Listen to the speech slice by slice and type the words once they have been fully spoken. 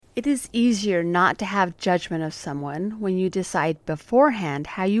It is easier not to have judgment of someone when you decide beforehand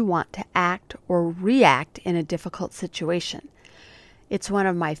how you want to act or react in a difficult situation. It's one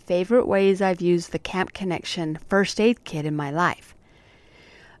of my favorite ways I've used the Camp Connection first aid kit in my life.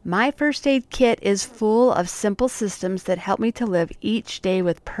 My first aid kit is full of simple systems that help me to live each day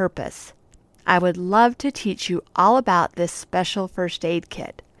with purpose. I would love to teach you all about this special first aid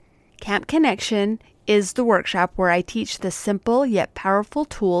kit. Camp Connection is the workshop where I teach the simple yet powerful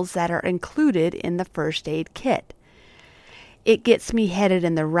tools that are included in the first aid kit. It gets me headed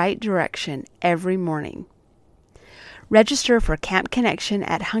in the right direction every morning. Register for Camp Connection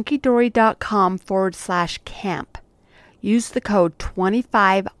at hunkydory.com/camp. Use the code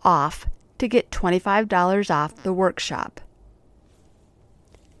 25OFF to get $25 off the workshop.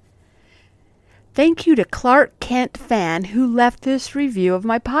 Thank you to Clark Kent Fan who left this review of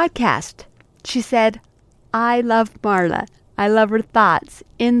my podcast. She said, "I love Marla. I love her thoughts,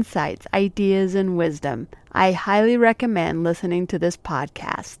 insights, ideas, and wisdom. I highly recommend listening to this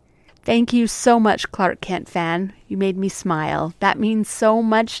podcast." Thank you so much, Clark Kent Fan. You made me smile. That means so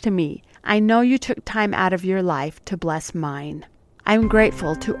much to me. I know you took time out of your life to bless mine. I'm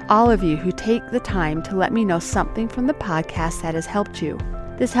grateful to all of you who take the time to let me know something from the podcast that has helped you.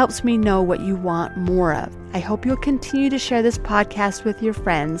 This helps me know what you want more of. I hope you'll continue to share this podcast with your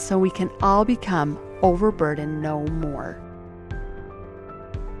friends so we can all become overburdened no more.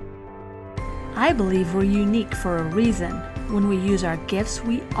 I believe we're unique for a reason. When we use our gifts,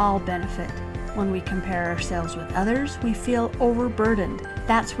 we all benefit. When we compare ourselves with others, we feel overburdened.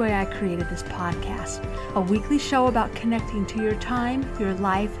 That's why I created this podcast, a weekly show about connecting to your time, your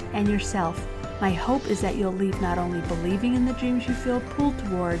life, and yourself. My hope is that you'll leave not only believing in the dreams you feel pulled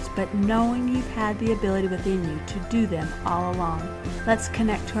towards, but knowing you've had the ability within you to do them all along. Let's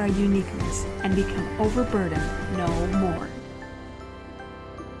connect to our uniqueness and become overburdened no more.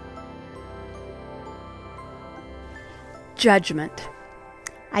 Judgment.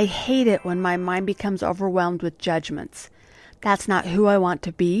 I hate it when my mind becomes overwhelmed with judgments. That's not who I want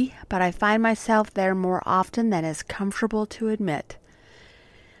to be, but I find myself there more often than is comfortable to admit.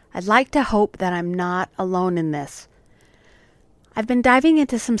 I'd like to hope that I'm not alone in this. I've been diving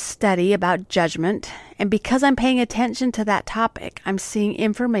into some study about judgment, and because I'm paying attention to that topic, I'm seeing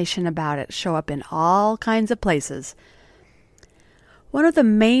information about it show up in all kinds of places. One of the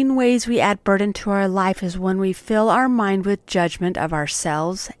main ways we add burden to our life is when we fill our mind with judgment of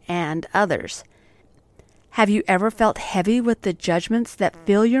ourselves and others. Have you ever felt heavy with the judgments that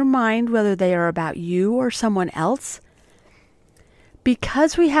fill your mind, whether they are about you or someone else?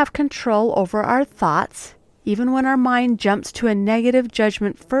 Because we have control over our thoughts, even when our mind jumps to a negative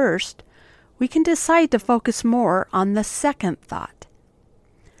judgment first, we can decide to focus more on the second thought.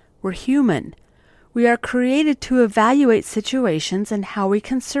 We're human. We are created to evaluate situations and how we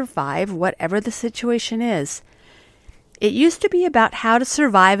can survive whatever the situation is. It used to be about how to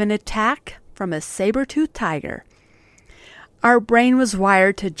survive an attack from a saber-toothed tiger. Our brain was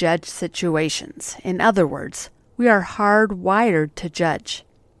wired to judge situations. In other words, we are hardwired to judge.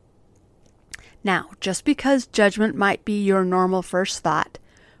 Now, just because judgment might be your normal first thought,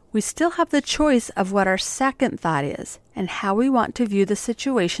 we still have the choice of what our second thought is and how we want to view the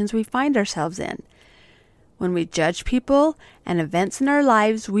situations we find ourselves in. When we judge people and events in our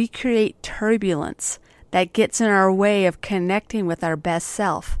lives, we create turbulence that gets in our way of connecting with our best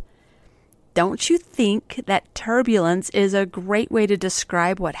self. Don't you think that turbulence is a great way to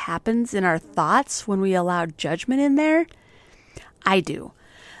describe what happens in our thoughts when we allow judgment in there? I do.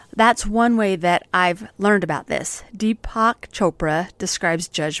 That's one way that I've learned about this. Deepak Chopra describes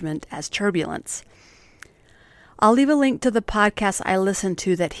judgment as turbulence. I'll leave a link to the podcast I listened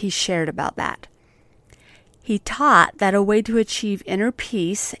to that he shared about that. He taught that a way to achieve inner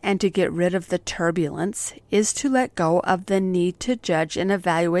peace and to get rid of the turbulence is to let go of the need to judge and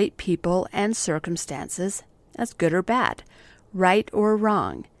evaluate people and circumstances as good or bad, right or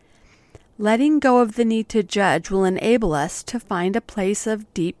wrong. Letting go of the need to judge will enable us to find a place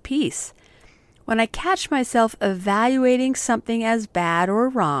of deep peace. When I catch myself evaluating something as bad or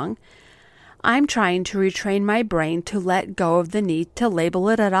wrong, I'm trying to retrain my brain to let go of the need to label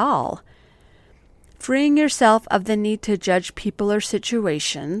it at all. Freeing yourself of the need to judge people or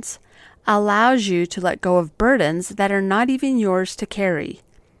situations allows you to let go of burdens that are not even yours to carry.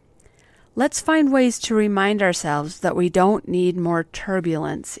 Let's find ways to remind ourselves that we don't need more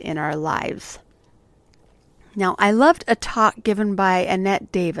turbulence in our lives. Now, I loved a talk given by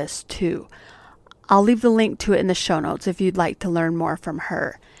Annette Davis, too. I'll leave the link to it in the show notes if you'd like to learn more from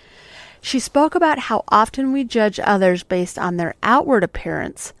her. She spoke about how often we judge others based on their outward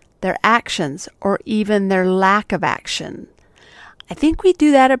appearance, their actions, or even their lack of action. I think we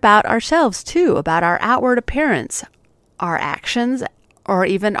do that about ourselves too, about our outward appearance, our actions, or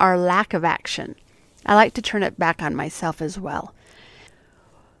even our lack of action. I like to turn it back on myself as well.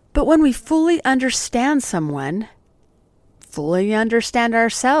 But when we fully understand someone, fully understand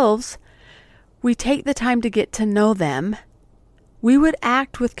ourselves, we take the time to get to know them, we would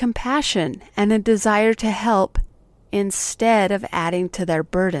act with compassion and a desire to help instead of adding to their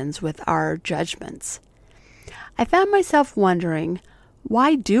burdens with our judgments. I found myself wondering,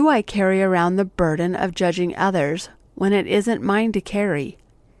 why do I carry around the burden of judging others when it isn't mine to carry?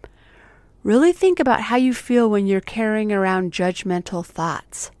 Really think about how you feel when you're carrying around judgmental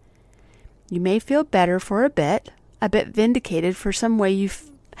thoughts. You may feel better for a bit vindicated for some way you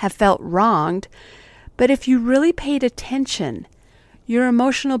have felt wronged, but if you really paid attention, your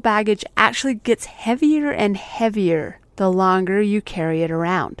emotional baggage actually gets heavier and heavier the longer you carry it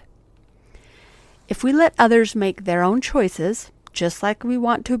around. If we let others make their own choices, just like we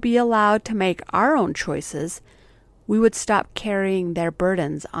want to be allowed to make our own choices, we would stop carrying their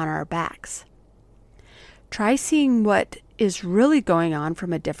burdens on our backs. Try seeing what is really going on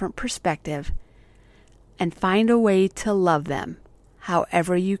from a different perspective and find a way to love them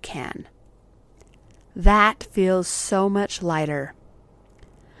however you can. That feels so much lighter.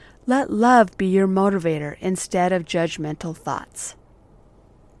 Let love be your motivator instead of judgmental thoughts.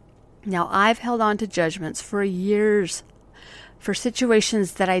 Now, I've held on to judgments for years for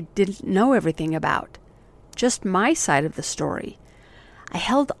situations that I didn't know everything about, just my side of the story. I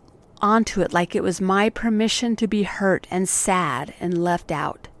held on to it like it was my permission to be hurt and sad and left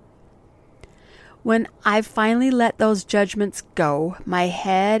out. When I've finally let those judgments go, my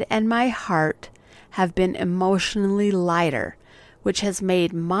head and my heart have been emotionally lighter, which has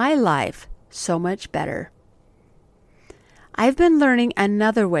made my life so much better. I've been learning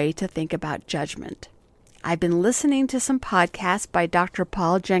another way to think about judgment. I've been listening to some podcasts by Dr.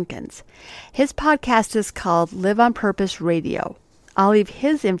 Paul Jenkins. His podcast is called Live on Purpose Radio. I'll leave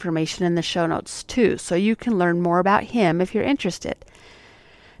his information in the show notes too, so you can learn more about him if you're interested.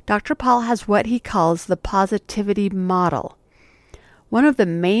 Dr. Paul has what he calls the positivity model. One of the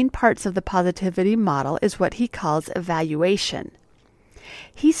main parts of the positivity model is what he calls evaluation.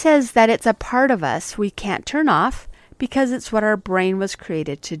 He says that it's a part of us we can't turn off because it's what our brain was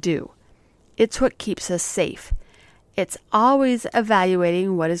created to do. It's what keeps us safe. It's always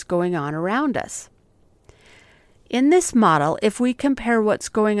evaluating what is going on around us. In this model, if we compare what's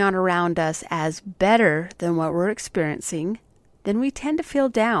going on around us as better than what we're experiencing, then we tend to feel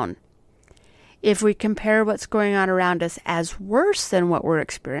down. If we compare what's going on around us as worse than what we're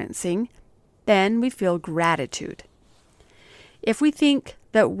experiencing, then we feel gratitude. If we think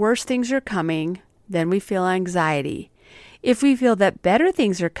that worse things are coming, then we feel anxiety. If we feel that better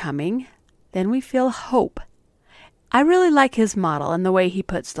things are coming, then we feel hope. I really like his model and the way he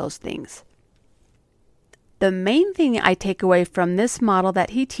puts those things. The main thing I take away from this model that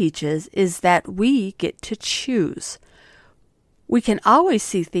he teaches is that we get to choose. We can always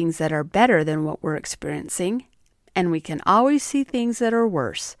see things that are better than what we're experiencing, and we can always see things that are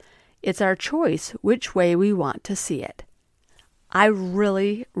worse. It's our choice which way we want to see it. I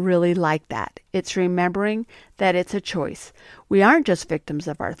really, really like that. It's remembering that it's a choice. We aren't just victims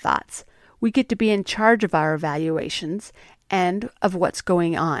of our thoughts. We get to be in charge of our evaluations and of what's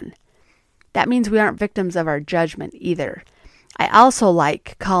going on. That means we aren't victims of our judgment either. I also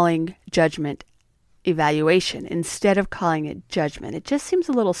like calling judgment evaluation instead of calling it judgment. It just seems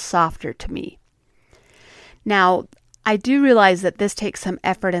a little softer to me. Now, I do realize that this takes some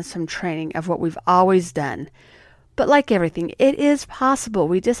effort and some training of what we've always done. But like everything, it is possible.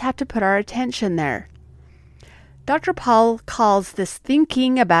 We just have to put our attention there. Dr. Paul calls this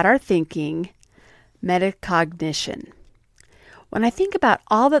thinking about our thinking metacognition. When I think about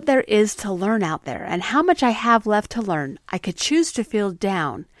all that there is to learn out there and how much I have left to learn, I could choose to feel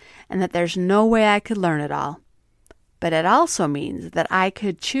down and that there's no way I could learn it all. But it also means that I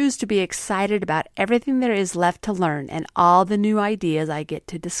could choose to be excited about everything there is left to learn and all the new ideas I get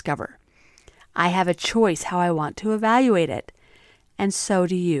to discover. I have a choice how I want to evaluate it, and so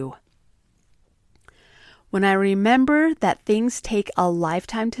do you. When I remember that things take a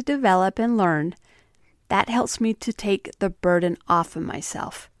lifetime to develop and learn, that helps me to take the burden off of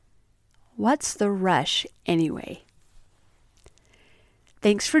myself. What's the rush anyway?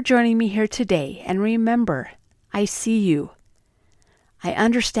 Thanks for joining me here today, and remember, I see you. I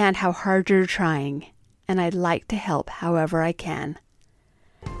understand how hard you're trying, and I'd like to help however I can.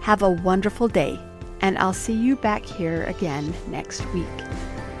 Have a wonderful day, and I'll see you back here again next week.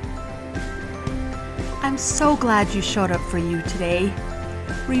 I'm so glad you showed up for you today.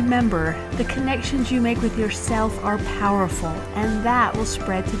 Remember, the connections you make with yourself are powerful, and that will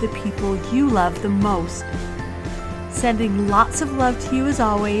spread to the people you love the most. Sending lots of love to you as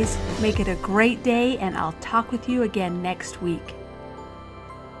always. Make it a great day, and I'll talk with you again next week.